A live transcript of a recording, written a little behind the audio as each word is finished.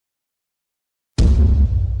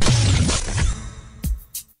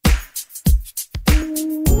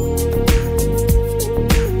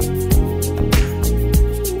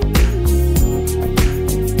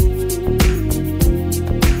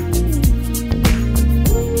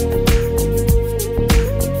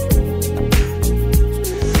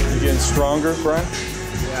stronger, Bryan?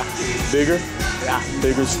 Yeah. Bigger? Yeah.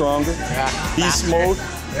 Bigger, stronger? Yeah. Beast mode?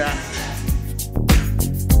 Yeah.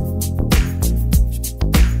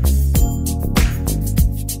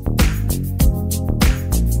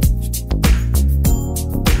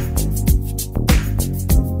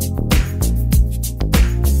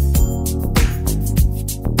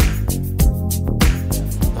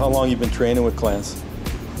 How long you been training with Clans?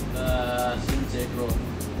 Since April.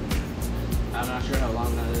 I'm not sure how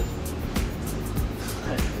long that is.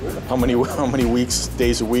 How many weeks,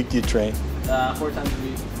 days a week do you train? 4 times a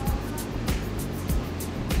week.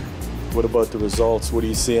 What about the results? What are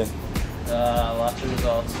you seeing? Lots of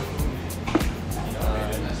results.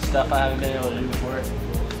 Stuff I haven't been able to do before.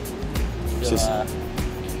 Just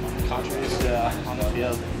Contributes on the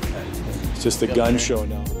field. It's just a gun show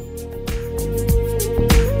now.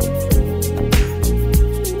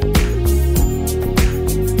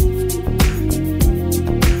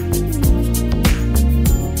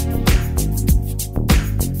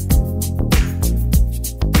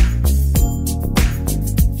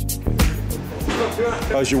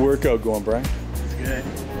 How's your workout going, Bryan? It's good.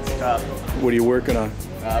 It's tough. What are you working on?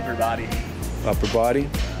 Upper body. Upper body?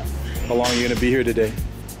 How long are you going to be here today?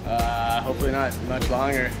 Hopefully not much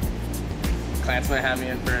longer. Clients might have me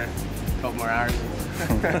in for a couple more hours.